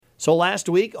So last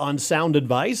week on Sound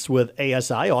Advice with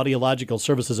ASI, Audiological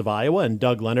Services of Iowa, and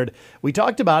Doug Leonard, we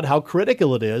talked about how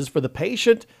critical it is for the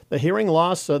patient, the hearing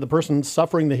loss, the person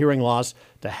suffering the hearing loss,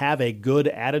 to have a good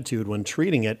attitude when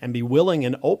treating it and be willing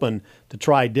and open to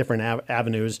try different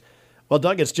avenues. Well,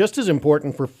 Doug, it's just as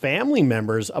important for family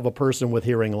members of a person with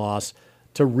hearing loss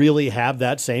to really have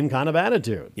that same kind of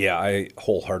attitude. Yeah, I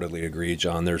wholeheartedly agree,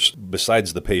 John. There's,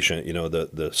 besides the patient,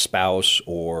 the spouse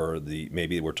or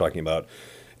maybe we're talking about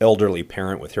elderly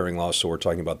parent with hearing loss, so we're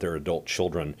talking about their adult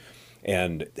children.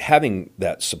 And having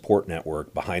that support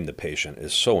network behind the patient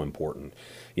is so important,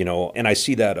 and I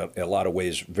see that a lot of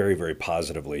ways very, very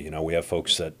positively. We have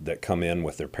folks that come in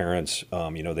with their parents,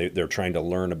 they're trying to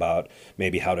learn about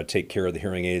maybe how to take care of the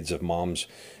hearing aids. If mom's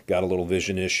got a little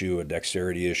vision issue, a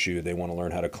dexterity issue, they want to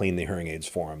learn how to clean the hearing aids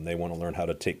for them. They want to learn how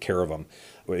to take care of them.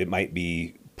 It might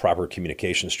be proper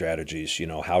communication strategies,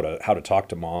 how to talk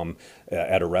to mom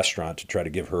at a restaurant to try to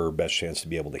give her best chance to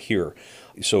be able to hear.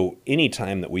 So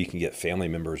anytime that we can get family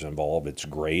members involved, it's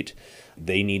great.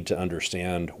 They need to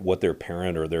understand what their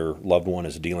parent or their loved one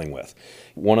is dealing with.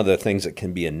 One of the things that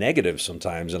can be a negative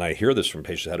sometimes, and I hear this from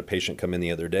patients, I had a patient come in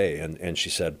the other day and she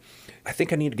said, I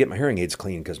think I need to get my hearing aids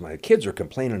cleaned because my kids are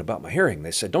complaining about my hearing. They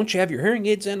said, don't you have your hearing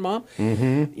aids in, Mom?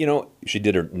 Mm-hmm. She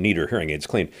did need her hearing aids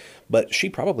cleaned, but she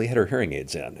probably had her hearing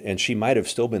aids in, and she might have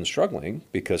still been struggling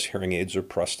because hearing aids are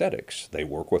prosthetics. They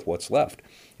work with what's left.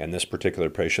 And this particular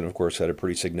patient, of course, had a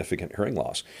pretty significant hearing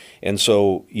loss. And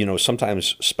so,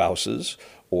 sometimes spouses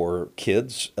or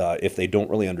kids, if they don't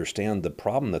really understand the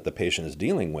problem that the patient is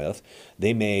dealing with,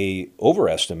 they may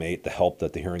overestimate the help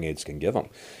that the hearing aids can give them.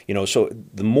 So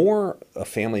the more a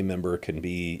family member can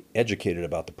be educated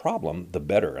about the problem, the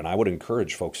better. And I would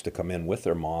encourage folks to come in with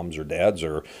their moms or dads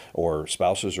or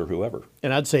spouses or whoever.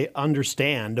 And I'd say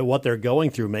understand what they're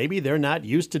going through. Maybe they're not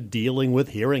used to dealing with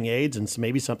hearing aids and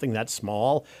maybe something that's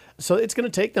small. So it's going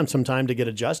to take them some time to get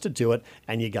adjusted to it,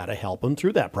 and you got to help them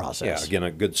through that process. Yeah, again,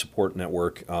 a good support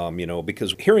network,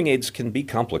 because hearing aids can be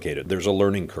complicated. There's a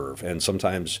learning curve, and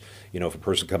sometimes, if a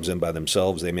person comes in by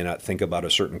themselves, they may not think about a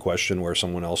certain question where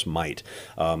someone else might.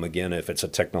 Again, if it's a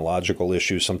technological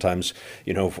issue, sometimes,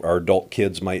 our adult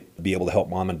kids might be able to help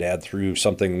mom and dad through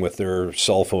something with their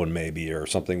cell phone maybe, or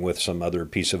something with some other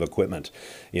piece of equipment,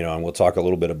 and we'll talk a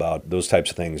little bit about those types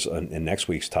of things in next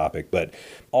week's topic, but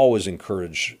always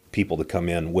encourage people to come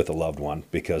in with a loved one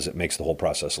because it makes the whole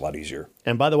process a lot easier.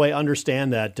 And by the way,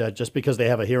 understand that just because they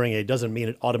have a hearing aid doesn't mean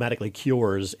it automatically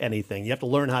cures anything. You have to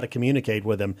learn how to communicate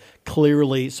with them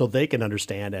clearly so they can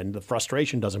understand and the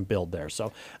frustration doesn't build there.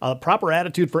 So proper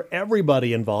attitude for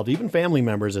everybody involved, even family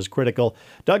members, is critical.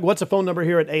 Doug, what's the phone number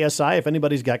here at ASI? If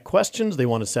anybody's got questions, they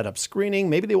want to set up screening,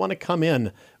 maybe they want to come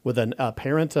in with a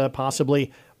parent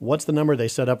possibly, what's the number they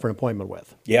set up for an appointment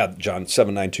with? Yeah, John,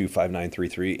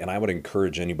 792-5933. And I would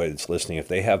encourage anybody that's listening, if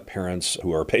they have parents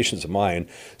who are patients of mine,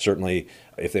 certainly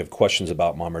if they have questions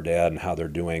about mom or dad and how they're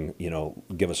doing,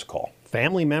 give us a call.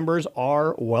 Family members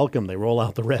are welcome. They roll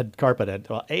out the red carpet at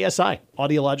ASI,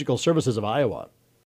 Audiological Services of Iowa.